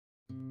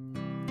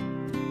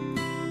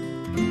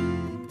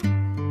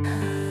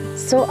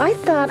So I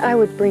thought I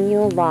would bring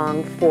you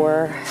along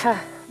for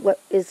what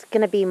is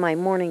going to be my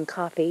morning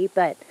coffee,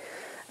 but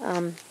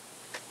in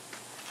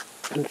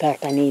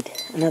fact I need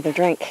another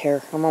drink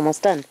here. I'm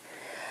almost done.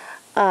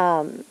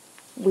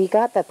 We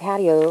got the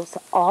patios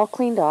all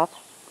cleaned up,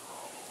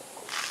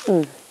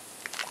 and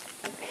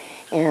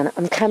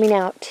I'm coming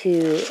out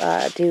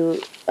to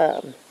do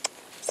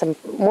some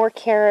more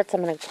carrots.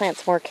 I'm going to plant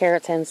some more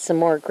carrots and some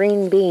more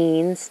green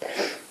beans.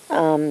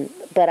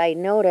 But I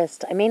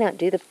noticed, I may not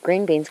do the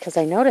green beans because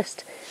I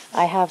noticed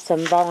I have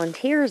some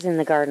volunteers in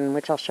the garden,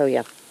 which I'll show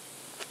you.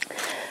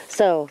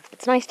 So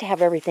it's nice to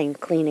have everything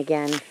clean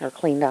again, or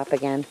cleaned up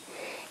again.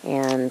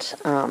 And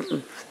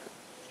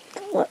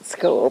let's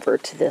go over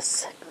to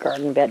this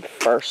garden bed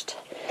first.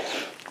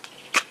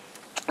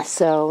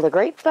 So the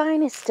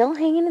grapevine is still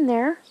hanging in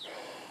there.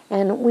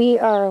 And we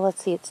are,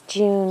 let's see, it's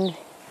June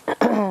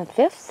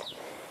 5th.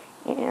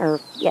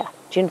 Or, yeah,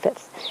 June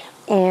 5th.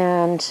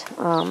 And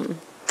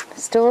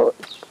still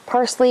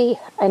parsley,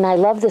 and I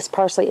love this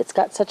parsley. It's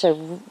got such a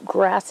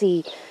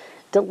grassy,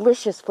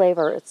 delicious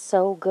flavor. It's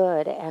so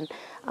good. And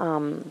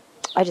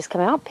I just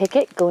come out, pick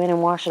it, go in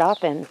and wash it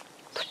off, and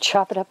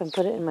chop it up and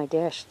put it in my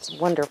dish. It's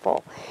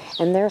wonderful.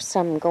 And there's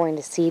some going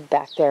to seed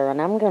back there,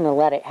 and I'm going to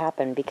let it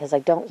happen because I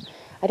don't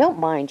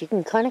mind. You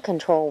can kind of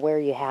control where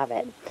you have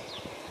it.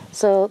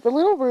 So the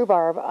little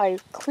rhubarb, I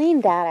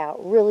cleaned that out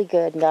really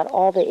good and got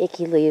all the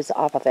icky leaves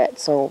off of it.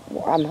 So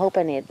I'm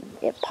hoping it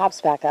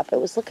pops back up.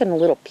 It was looking a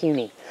little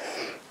puny.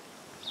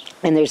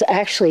 And there's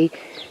actually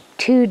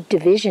 2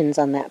 divisions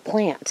on that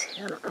plant.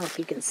 I don't know if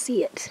you can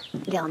see it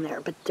down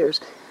there, but there's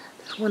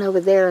one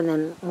over there and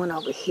then one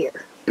over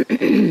here.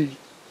 The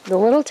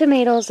little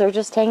tomatoes, they're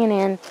just hanging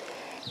in.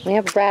 We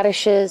have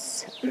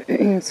radishes,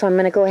 so I'm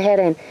going to go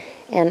ahead and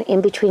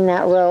in between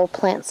that row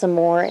plant some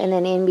more, and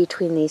then in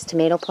between these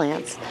tomato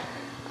plants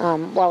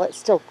while it's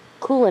still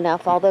cool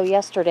enough, although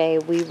yesterday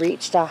we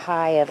reached a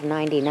high of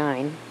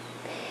 99.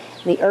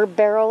 The herb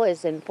barrel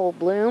is in full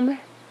bloom,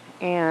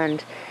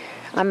 and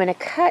I'm going to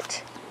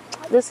cut,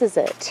 this is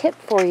a tip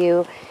for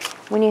you,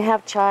 when you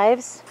have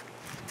chives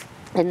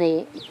and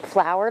they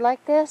flower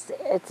like this,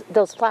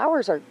 those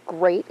flowers are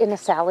great in a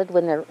salad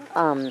when they're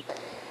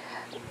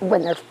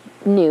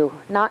new.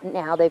 Not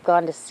now, they've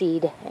gone to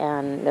seed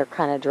and they're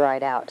kind of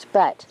dried out.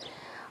 But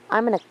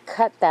I'm going to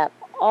cut that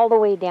all the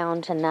way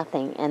down to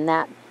nothing, and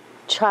that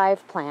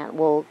chive plant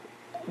will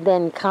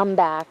then come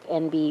back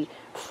and be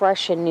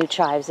fresh and new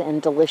chives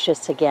and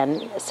delicious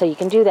again. So you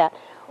can do that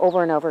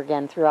over and over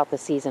again throughout the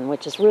season,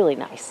 which is really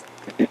nice.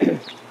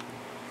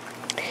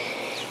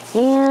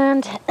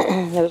 And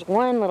there's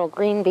one little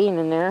green bean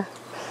in there.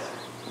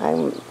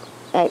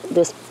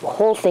 This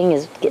whole thing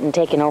is getting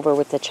taken over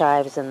with the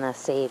chives and the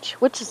sage,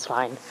 which is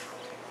fine.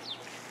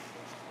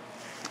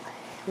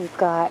 We've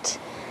got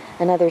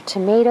another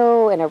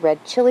tomato and a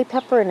red chili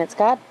pepper, and it's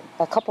got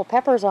a couple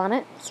peppers on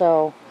it,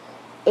 so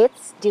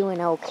it's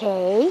doing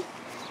okay.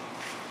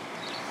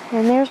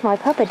 And there's my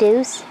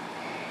puppadoos.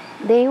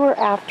 They were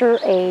after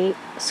a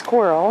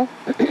squirrel,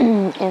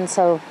 and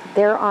so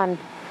they're on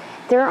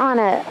a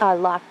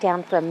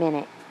lockdown for a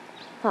minute.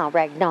 Oh,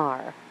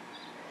 Ragnar.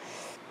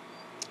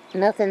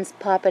 Nothing's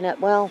popping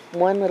up. Well,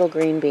 one little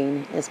green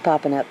bean is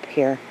popping up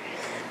here.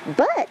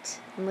 But,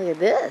 look at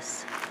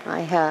this.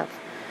 I have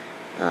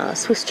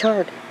Swiss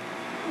chard.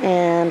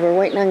 And we're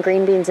waiting on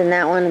green beans in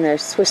that one, and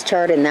there's Swiss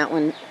chard in that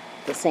one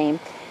the same.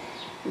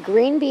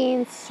 Green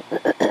beans,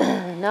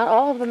 not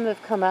all of them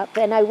have come up.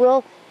 And I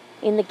will,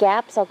 in the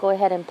gaps, I'll go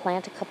ahead and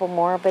plant a couple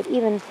more. But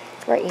even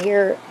right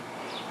here,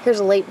 here's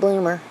a late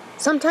bloomer.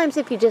 Sometimes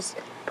if you just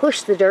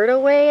push the dirt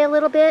away a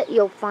little bit,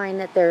 you'll find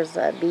that there's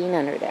a bean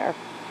under there.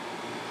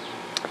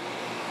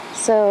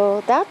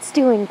 So that's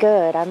doing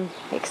good. I'm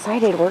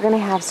excited. We're going to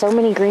have so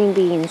many green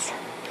beans.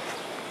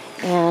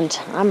 And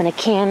I'm going to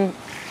can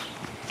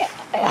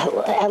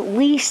at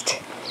least,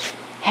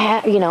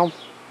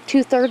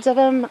 2/3 of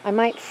them. I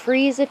might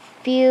freeze a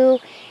few.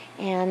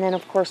 And then,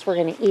 of course, we're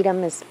going to eat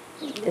them as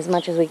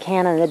much as we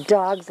can. And the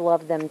dogs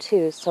love them,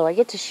 too. So I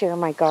get to share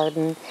my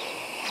garden.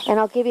 And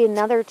I'll give you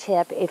another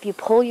tip. If you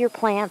pull your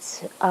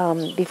plants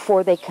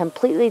before they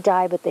completely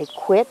die, but they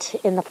quit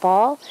in the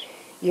fall,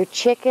 your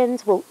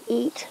chickens will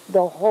eat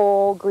the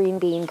whole green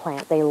bean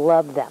plant. They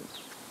love them.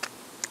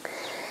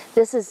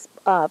 This is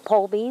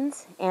pole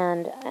beans,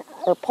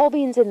 or pole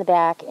beans in the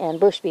back and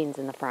bush beans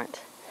in the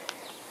front.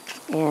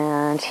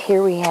 And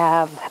here we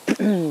have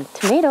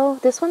tomato.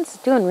 This one's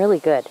doing really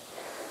good.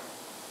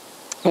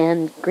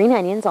 And green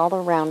onions all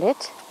around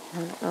it.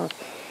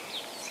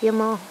 See them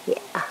all? Yeah.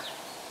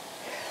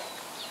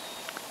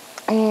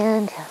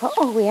 And,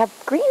 we have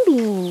green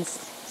beans.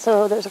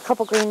 So there's a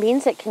couple green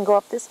beans that can go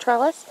up this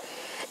trellis.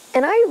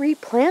 And I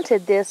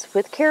replanted this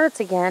with carrots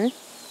again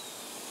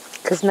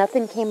because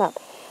nothing came up.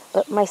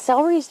 But my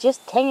celery's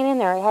just hanging in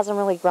there. It hasn't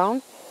really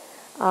grown.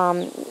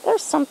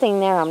 There's something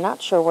there. I'm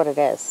not sure what it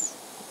is.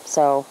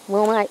 So we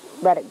might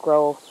let it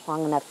grow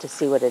long enough to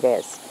see what it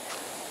is.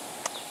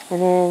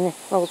 And then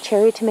little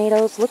cherry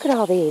tomatoes. Look at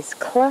all these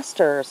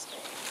clusters.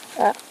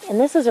 And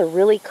this is a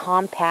really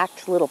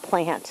compact little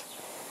plant.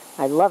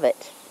 I love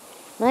it.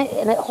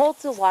 And it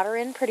holds the water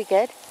in pretty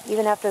good,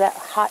 even after that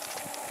hot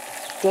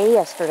day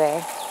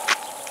yesterday.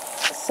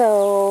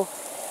 So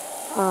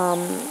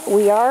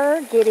we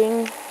are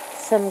getting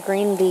some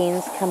green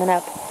beans coming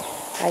up.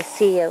 I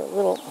see a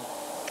little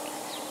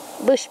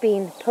bush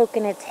bean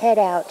poking its head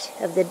out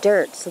of the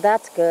dirt, so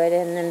that's good.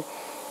 And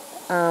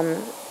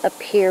then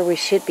up here we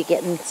should be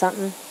getting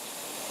something.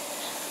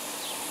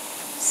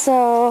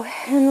 So,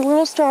 and the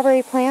little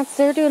strawberry plants,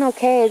 they're doing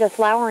okay. They're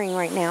flowering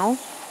right now.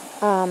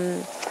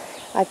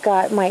 I've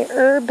got my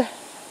herb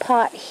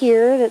pot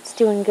here that's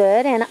doing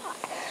good, and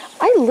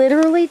I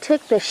literally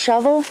took the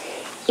shovel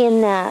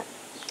in that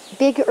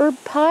big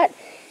herb pot,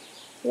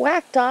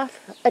 whacked off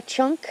a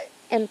chunk,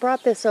 and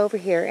brought this over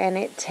here, and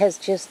it has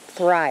just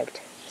thrived.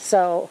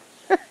 So,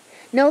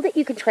 know that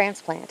you can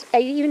transplant. I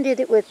even did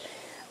it with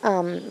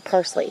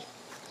parsley.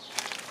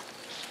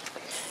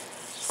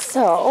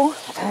 So,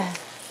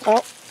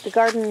 well, the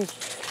garden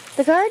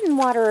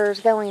water is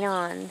going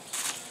on,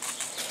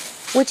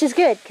 which is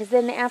good, because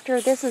then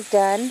after this is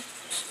done,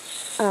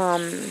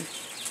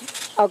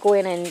 I'll go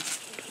in and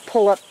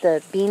pull up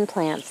the bean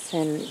plants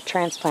and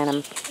transplant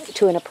them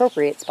to an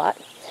appropriate spot.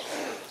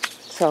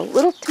 So,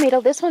 little tomato,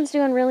 this one's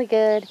doing really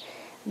good.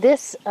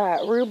 This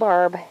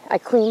rhubarb, I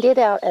cleaned it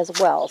out as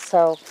well,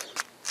 so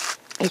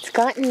it's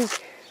gotten, I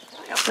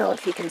don't know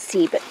if you can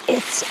see, but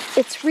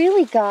it's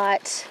really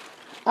got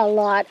a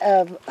lot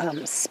of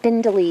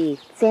spindly,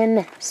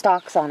 thin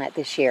stalks on it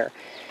this year,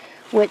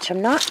 which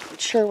I'm not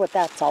sure what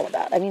that's all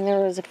about. I mean, there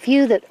was a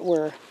few that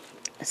were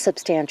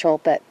substantial,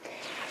 but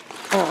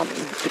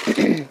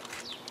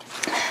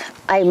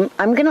I'm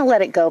going to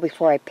let it go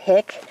before I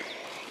pick.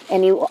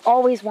 And you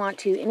always want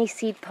to, any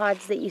seed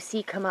pods that you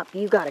see come up,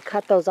 you got to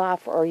cut those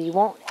off, or you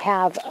won't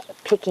have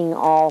picking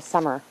all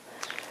summer.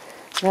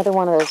 Another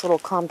one of those little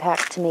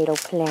compact tomato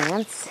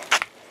plants.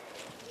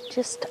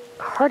 Just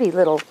hardy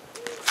little.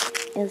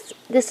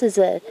 This is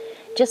a,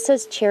 just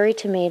says cherry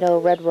tomato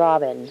red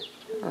robin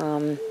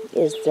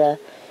is the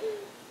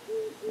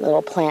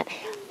little plant.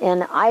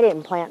 And I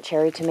didn't plant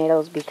cherry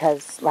tomatoes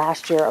because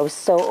last year I was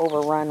so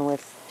overrun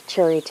with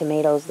cherry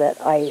tomatoes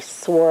that I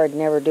swore I'd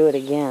never do it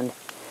again.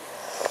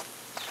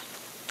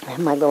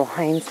 My little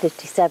Heinz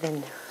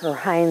 57 or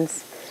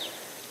Heinz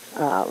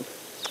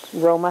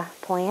Roma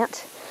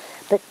plant.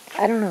 But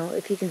I don't know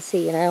if you can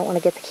see, and I don't want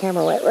to get the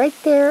camera wet. Right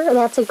there,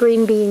 that's a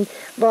green bean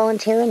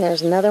volunteer, and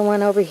there's another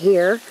one over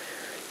here.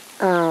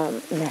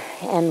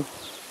 And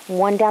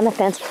one down the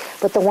fence.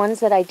 But the ones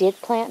that I did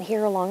plant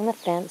here along the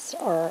fence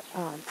are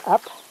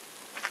up.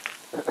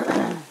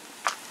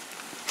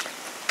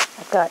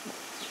 I've got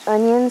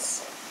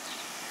onions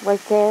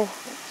right there.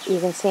 You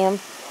can see them.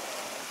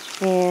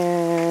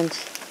 And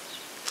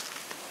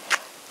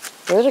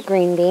there's a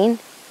green bean.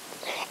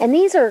 And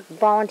these are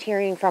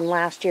volunteering from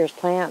last year's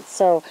plants,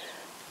 so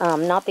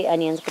not the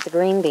onions, but the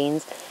green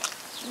beans,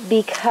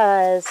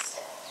 because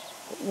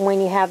when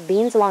you have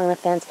beans along the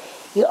fence,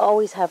 you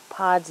always have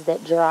pods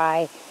that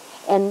dry,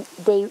 and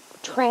they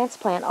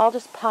transplant. I'll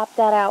just pop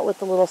that out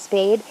with a little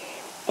spade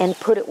and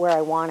put it where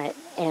I want it,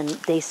 and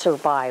they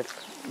survive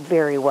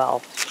very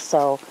well.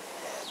 So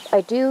I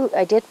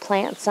did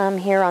plant some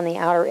here on the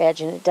outer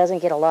edge, and it doesn't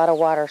get a lot of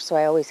water, so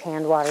I always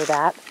hand water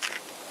that.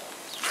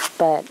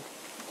 But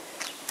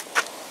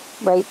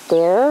right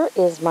there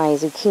is my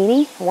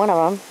zucchini, one of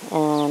them,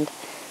 and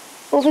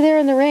over there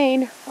in the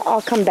rain,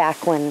 I'll come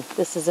back when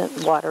this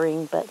isn't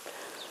watering, but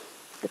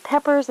the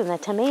peppers and the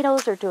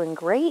tomatoes are doing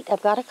great.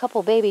 I've got a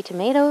couple baby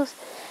tomatoes,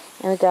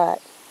 and I've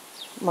got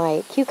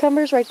my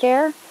cucumbers right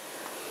there,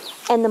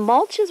 and the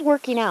mulch is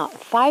working out.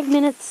 5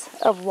 minutes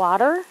of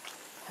water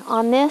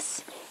on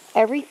this,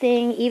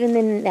 everything, even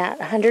in that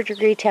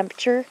 100-degree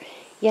temperature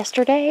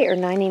yesterday, or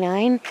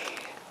 99,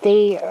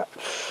 they're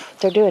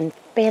doing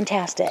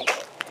fantastic.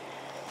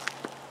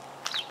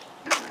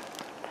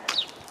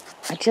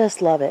 I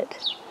just love it.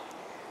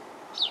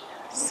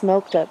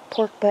 Smoked a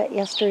pork butt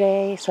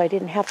yesterday, so I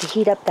didn't have to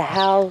heat up the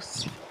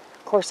house.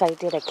 Of course, I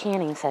did a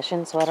canning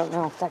session, so I don't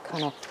know if that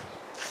kind of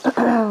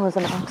was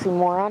an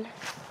oxymoron.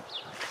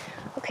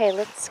 Okay,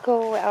 let's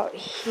go out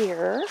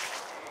here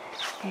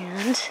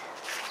and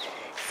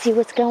see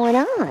what's going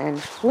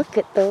on. Look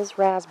at those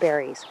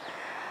raspberries.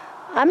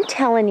 I'm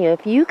telling you,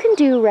 if you can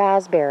do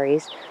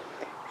raspberries,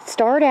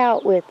 start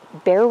out with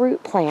bare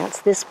root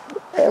plants. This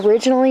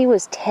originally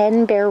was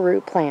 10 bare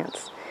root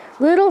plants.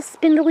 Little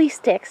spindly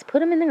sticks, put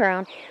them in the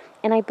ground,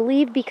 and I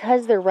believe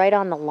because they're right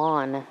on the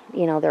lawn,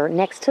 you know, they're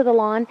next to the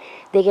lawn,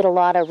 they get a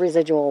lot of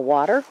residual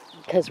water,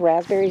 because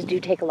raspberries do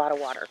take a lot of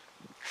water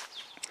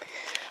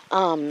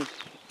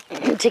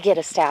to get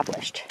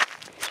established.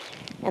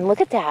 And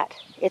look at that.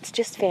 It's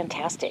just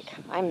fantastic.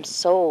 I'm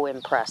so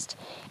impressed.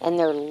 And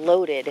they're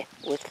loaded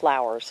with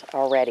flowers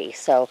already.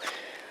 So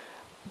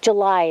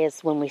July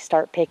is when we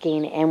start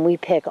picking, and we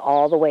pick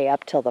all the way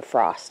up till the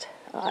frost.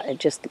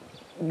 Just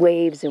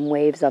waves and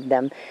waves of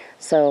them.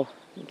 So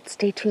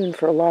stay tuned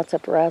for lots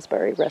of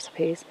raspberry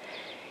recipes.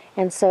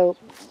 And so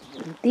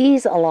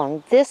these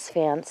along this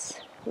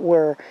fence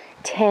were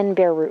 10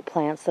 bare root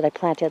plants that I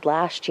planted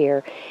last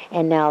year,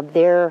 and now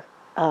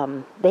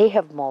they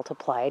have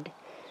multiplied.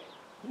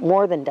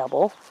 more than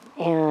double.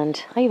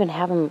 And I even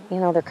have them, you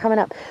know, they're coming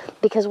up.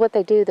 Because what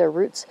they do, their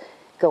roots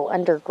go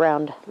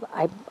underground.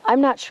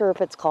 I'm not sure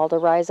if it's called a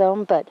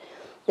rhizome, but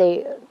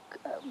they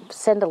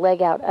send a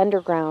leg out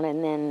underground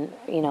and then,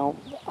 you know,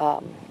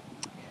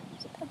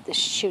 the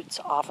shoots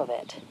off of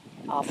it,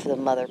 off the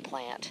mother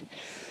plant.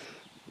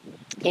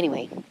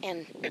 Anyway,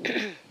 and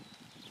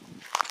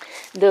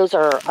those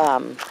are,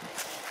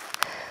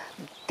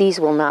 these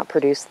will not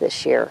produce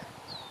this year.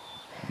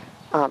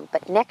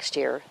 But next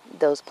year,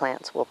 those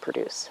plants will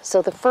produce.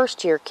 So the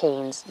first year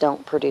canes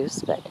don't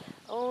produce, but,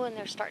 oh, and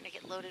they're starting to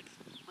get loaded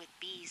with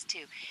bees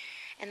too.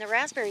 And the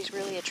raspberries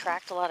really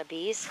attract a lot of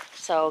bees,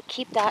 so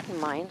keep that in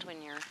mind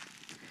when you're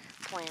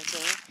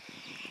planting.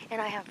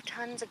 And I have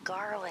tons of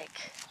garlic.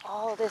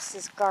 All this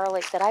is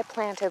garlic that I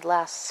planted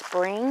last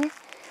spring.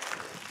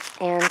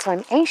 And so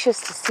I'm anxious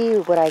to see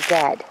what I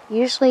get.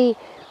 Usually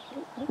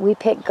we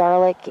pick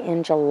garlic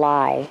in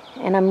July,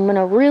 and I'm going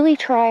to really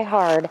try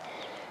hard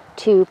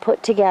to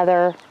put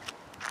together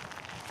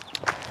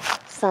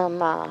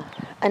some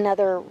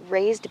another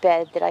raised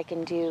bed that I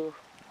can do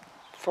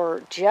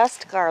for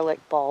just garlic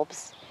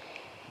bulbs,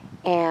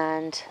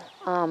 and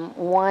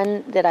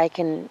one that I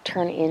can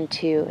turn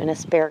into an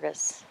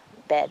asparagus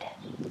bed,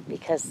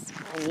 because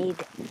I need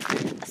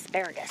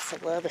asparagus.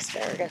 I love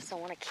asparagus. I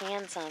want to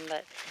can some,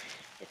 but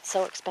it's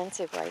so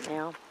expensive right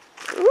now.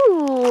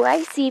 Ooh,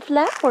 I see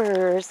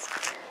flowers.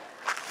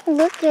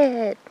 Look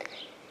at,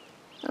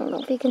 I don't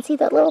know if you can see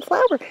that little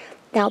flower.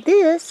 Now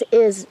this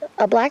is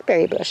a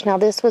blackberry bush. Now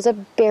this was a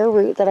bare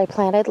root that I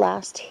planted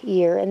last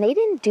year, and they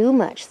didn't do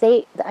much.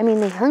 They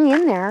hung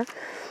in there,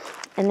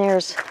 and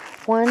there's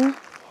 1,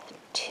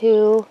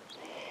 2,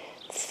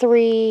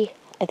 3,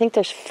 I think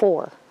there's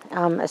 4.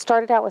 I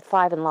started out with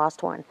 5 and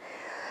lost 1.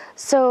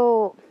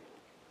 So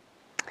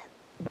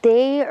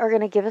they are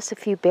going to give us a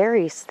few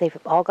berries. They've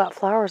all got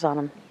flowers on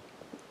them.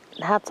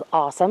 That's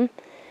awesome.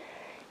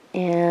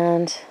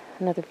 And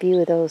another view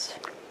of those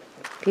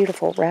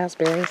beautiful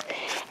raspberries.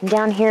 And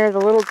down here, the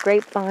little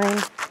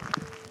grapevine,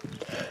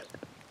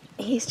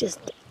 he's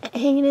just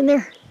hanging in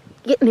there,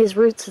 getting his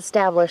roots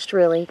established,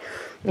 really,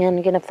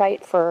 and gonna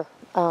fight for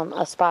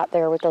a spot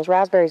there with those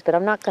raspberries. But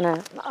I'm not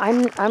gonna.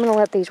 I'm gonna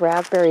let these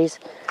raspberries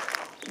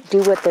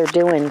do what they're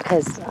doing,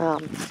 because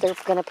they're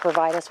gonna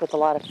provide us with a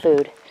lot of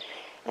food.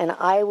 And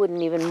I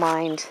wouldn't even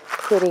mind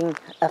putting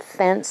a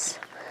fence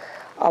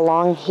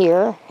along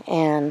here,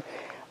 and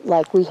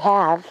like we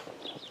have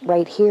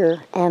right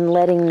here, and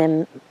letting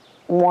them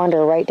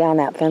wander right down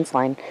that fence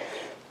line.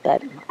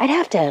 But I'd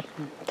have to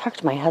talk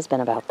to my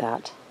husband about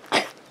that.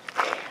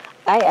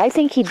 I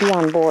think he'd be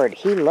on board.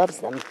 He loves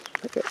them.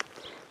 Look at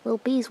little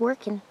bees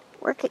working.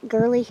 Work it,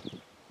 girly.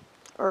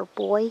 Or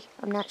boy.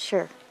 I'm not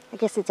sure. I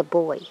guess it's a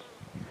boy.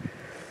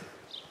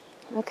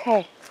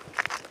 Okay.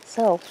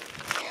 So,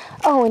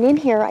 oh, and in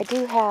here I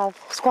do have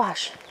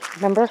squash.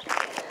 Remember?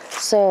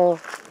 So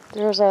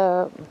there's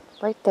a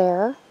right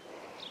there.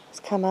 It's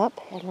come up,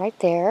 and right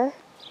there.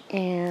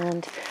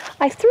 And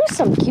I threw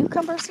some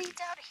cucumber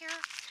seeds out here.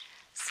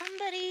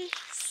 Somebody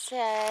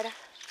said,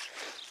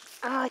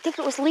 I think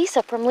it was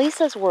Lisa from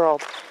Lisa's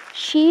World.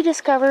 She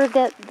discovered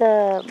that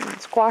the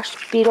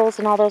squash beetles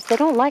and all those, they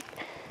don't like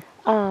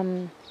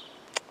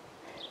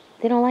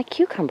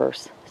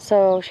cucumbers.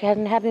 So she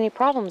hadn't had any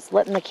problems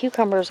letting the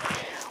cucumbers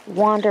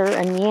wander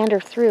and meander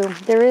through.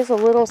 There is a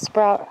little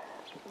sprout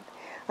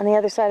on the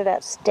other side of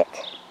that stick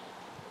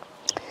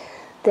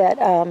that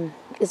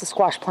is a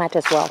squash plant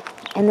as well.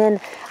 And then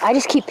I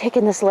just keep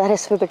picking this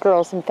lettuce for the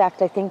girls. In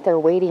fact, I think they're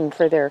waiting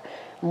for their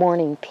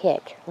morning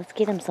pick. Let's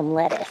get them some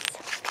lettuce,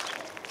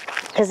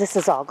 because this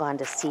has all gone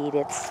to seed.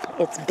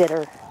 It's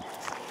bitter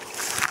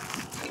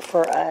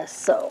for us.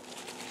 So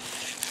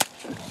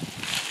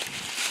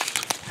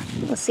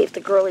let's see if the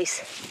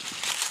girlies.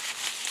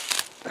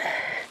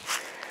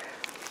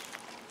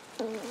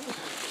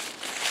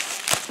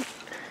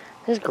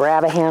 Just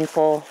grab a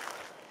handful.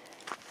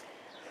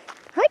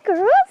 Hi,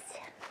 girls.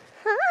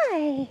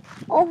 Hi.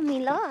 Oh, me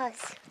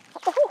laws.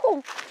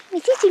 Oh, me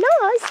titty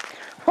laws.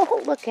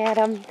 Oh, look at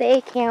them.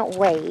 They can't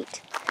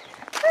wait.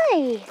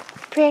 Hi,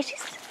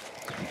 precious.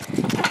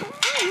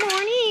 Good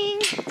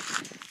morning.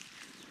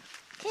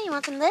 Okay, you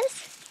want some of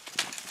this?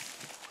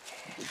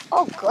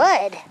 Oh,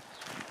 good.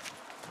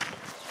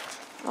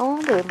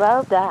 Oh, they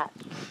love that.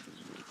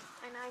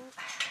 And I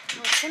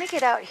was going to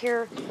get out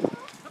here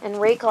and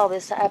rake all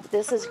this up.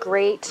 This is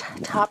great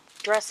top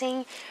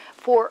dressing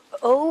for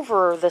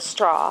over the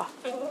straw.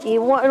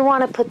 You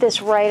want to put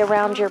this right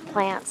around your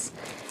plants,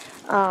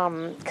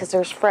 because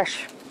there's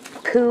fresh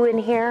poo in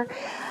here.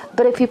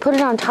 But if you put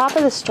it on top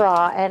of the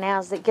straw, and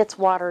as it gets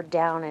watered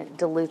down, it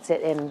dilutes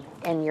it,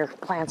 and your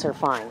plants are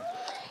fine.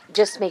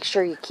 Just make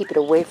sure you keep it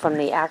away from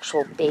the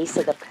actual base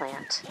of the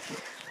plant.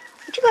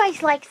 Would you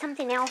guys like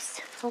something else?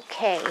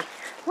 Okay,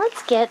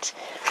 let's get...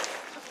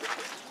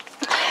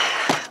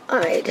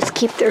 Alright, just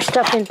keep their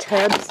stuff in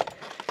tubs.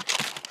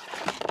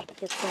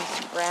 Get some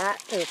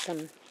sprat, or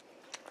some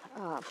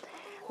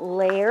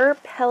layer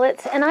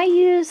pellets. And I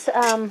use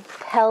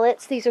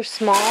pellets. These are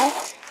small,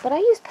 but I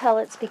use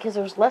pellets because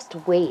there's less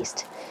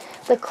waste.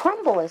 the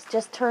crumble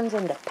just turns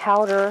into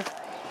powder,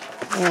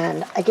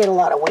 and I get a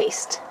lot of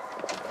waste.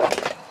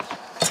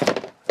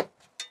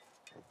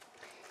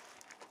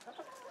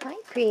 Hi,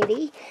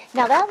 pretty.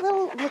 Now that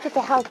little, look at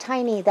how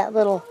tiny that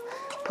little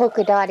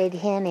polka dotted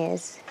hen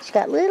is. She's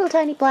got little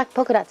tiny black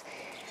polka dots.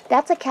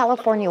 That's a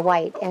California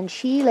white, and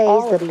she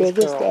lays the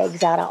biggest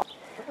eggs out of.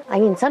 I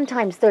mean,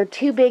 sometimes they're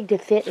too big to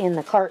fit in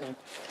the carton.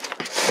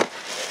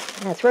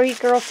 Now throw you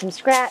girls some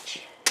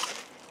scratch.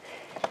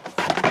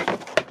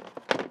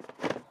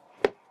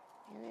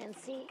 And then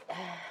see,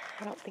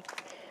 I don't think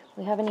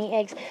we have any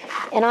eggs.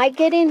 And I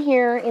get in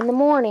here in the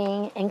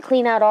morning and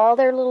clean out all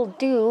their little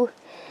dew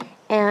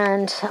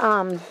and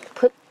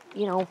put,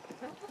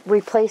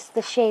 replace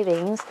the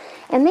shavings.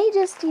 And they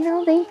just,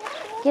 they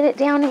get it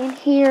down in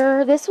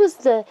here. This was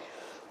the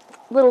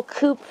little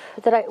coop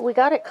that we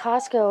got at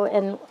Costco,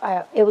 and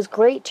it was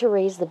great to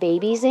raise the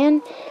babies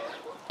in,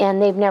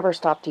 and they've never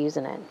stopped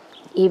using it,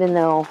 even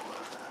though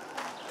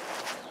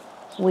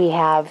we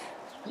have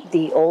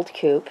the old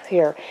coop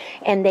here.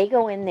 And they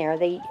go in there,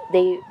 they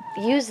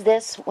use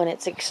this when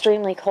it's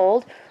extremely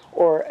cold,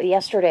 or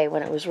yesterday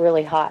when it was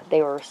really hot,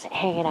 they were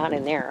hanging out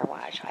in there.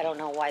 I don't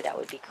know why that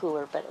would be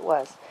cooler, but it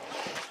was.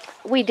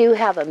 We do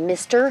have a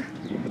mister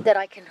that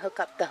I can hook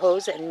up the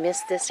hose and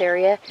mist this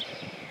area.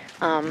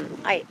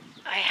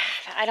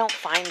 I don't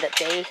find that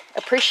they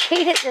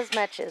appreciate it as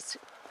much as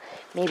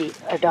maybe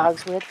our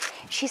dogs would.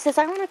 She says,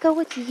 I want to go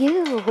with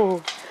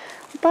you.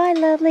 Bye,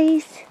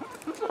 lovelies.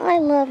 I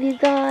love you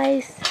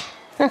guys.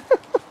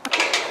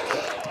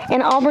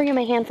 And I'll bring him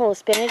a handful of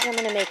spinach. I'm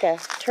going to make a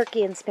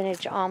turkey and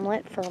spinach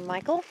omelet for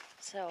Michael.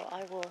 So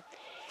I will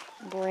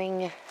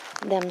bring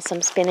them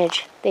some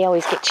spinach. They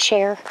always get to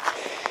share.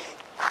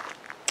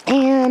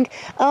 And,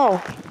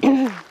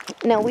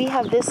 no, we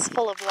have this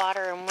full of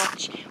water, and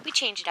we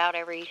change it out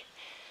every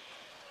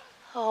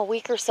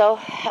week or so.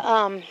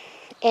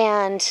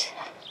 And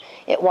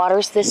it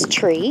waters this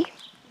tree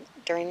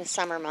during the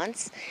summer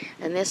months.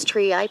 And this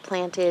tree I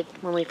planted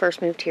when we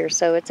first moved here,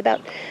 so it's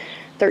about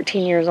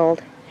 13 years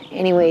old.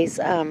 Anyways,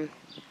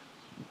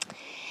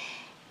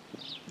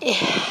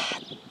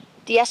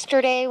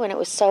 yesterday when it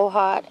was so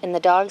hot and the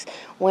dogs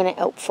went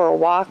out for a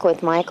walk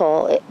with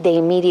Michael, they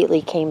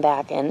immediately came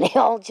back and they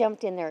all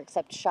jumped in there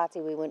except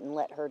Shotzi. We wouldn't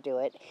let her do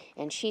it,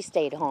 and she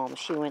stayed home.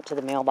 She went to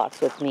the mailbox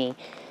with me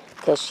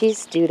because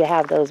she's due to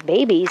have those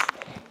babies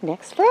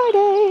next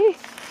Friday.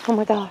 Oh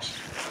my gosh.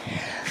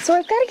 So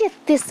I've got to get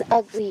this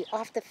ugly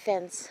off the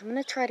fence. I'm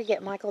going to try to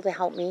get Michael to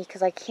help me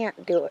because I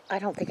can't do it. I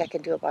don't think I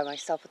can do it by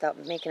myself without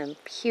making a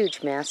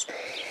huge mess.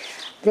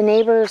 The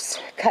neighbors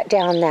cut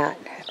down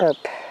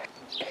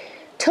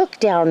took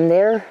down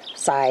their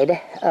side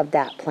of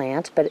that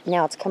plant, but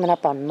now it's coming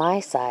up on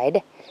my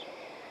side.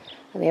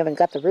 And they haven't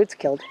got the roots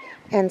killed.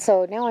 And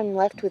so now I'm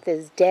left with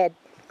this dead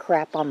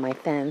crap on my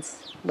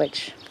fence,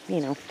 which,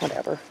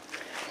 whatever.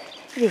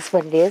 It is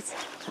what it is.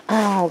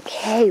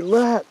 Okay,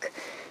 look.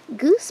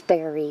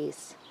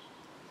 Gooseberries.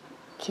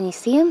 Can you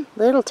see them?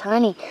 Little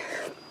tiny.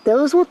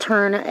 Those will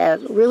turn a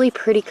really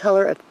pretty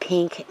color of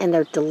pink, and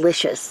they're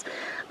delicious.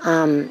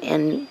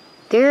 And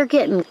they're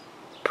getting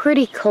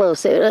pretty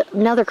close.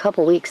 Another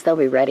couple weeks, they'll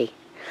be ready.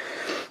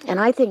 And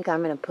I think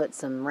I'm going to put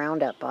some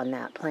Roundup on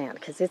that plant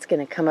because it's going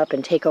to come up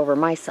and take over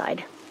my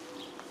side.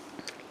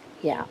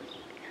 Yeah.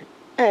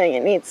 I think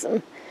it needs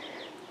some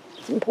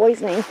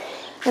poisoning.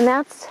 And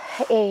that's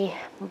a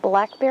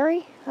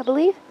blackberry, I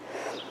believe.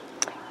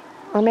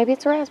 Or maybe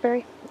it's a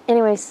raspberry.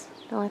 Anyways,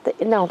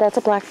 no, that's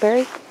a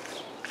blackberry.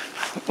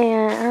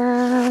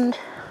 And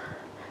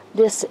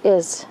these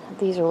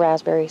are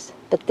raspberries.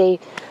 But they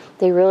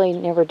really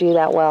never do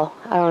that well.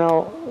 I don't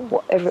know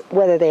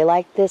whether they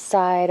like this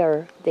side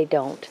or they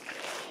don't.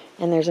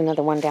 And there's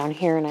another one down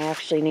here, and I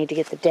actually need to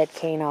get the dead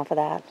cane off of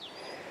that.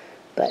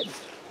 But,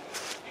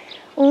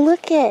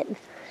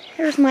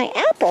 here's my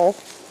apple.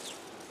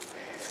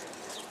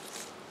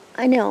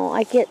 I know,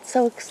 I get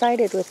so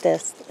excited with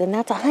this. And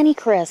that's a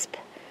Honeycrisp.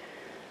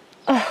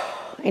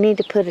 Oh, I need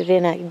to put it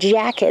in a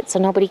jacket so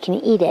nobody can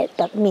eat it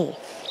but me.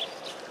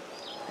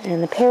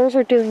 And the pears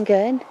are doing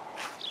good.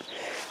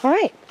 All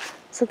right,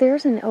 so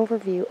there's an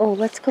overview. Oh,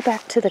 let's go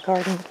back to the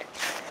garden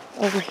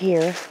over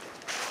here.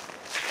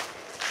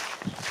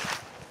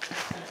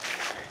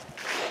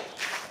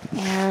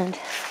 And,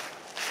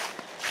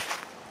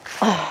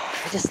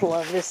 I just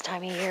love this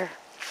time of year.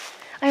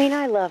 I mean,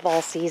 I love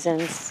all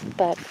seasons,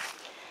 but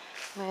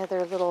my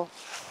other little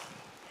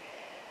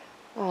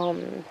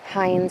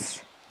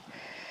Heinz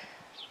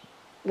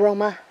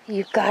Roma,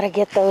 you've got to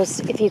get those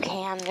if you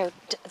can. They're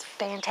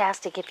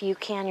fantastic if you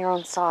can your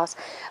own sauce.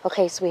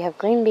 Okay, so we have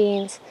green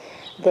beans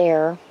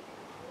there.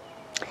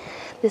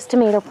 This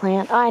tomato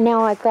plant.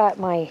 Now I've got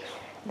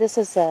this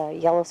is a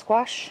yellow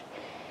squash.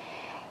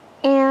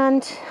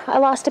 And I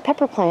lost a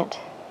pepper plant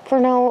for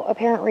no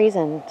apparent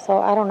reason. So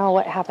I don't know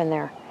what happened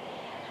there.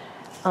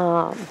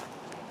 I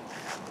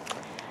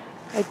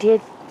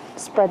did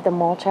spread the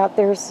mulch out.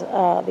 There's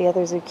the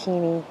other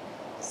zucchini.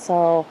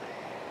 So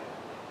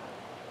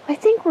I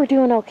think we're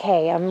doing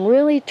okay. I'm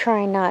really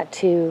trying not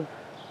to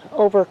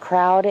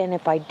overcrowd, and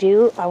if I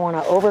do, I want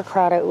to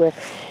overcrowd it with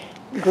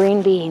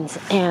green beans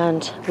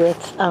and with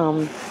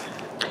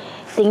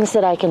things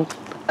that I can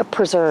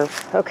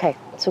preserve. Okay,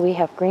 so we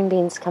have green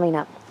beans coming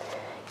up.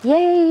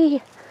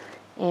 Yay!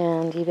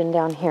 And even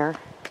down here,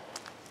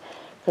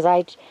 because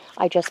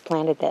I just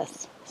planted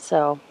this,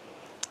 so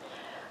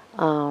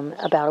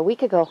about a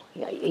week ago.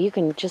 You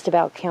can just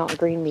about count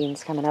green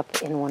beans coming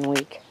up in 1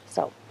 week.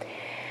 So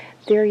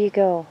there you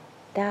go.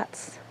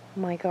 That's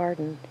my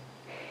garden,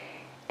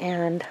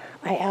 and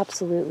I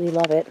absolutely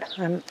love it.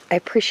 I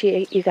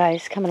appreciate you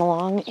guys coming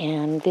along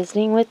and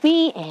visiting with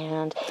me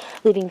and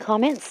leaving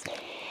comments,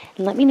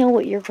 and let me know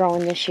what you're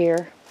growing this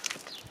year.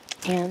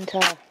 And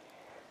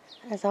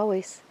as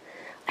always,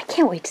 I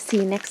can't wait to see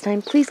you next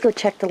time. Please go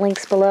check the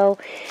links below,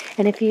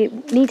 and if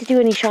you need to do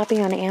any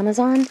shopping on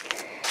Amazon,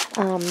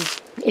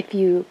 if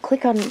you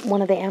click on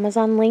one of the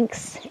Amazon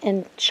links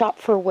and shop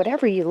for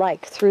whatever you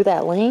like through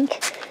that link,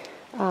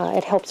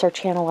 it helps our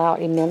channel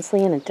out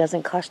immensely, and it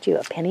doesn't cost you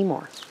a penny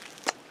more.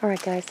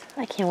 Alright guys,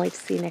 I can't wait to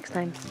see you next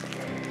time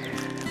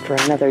for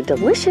another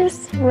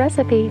delicious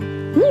recipe.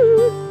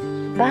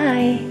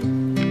 Bye!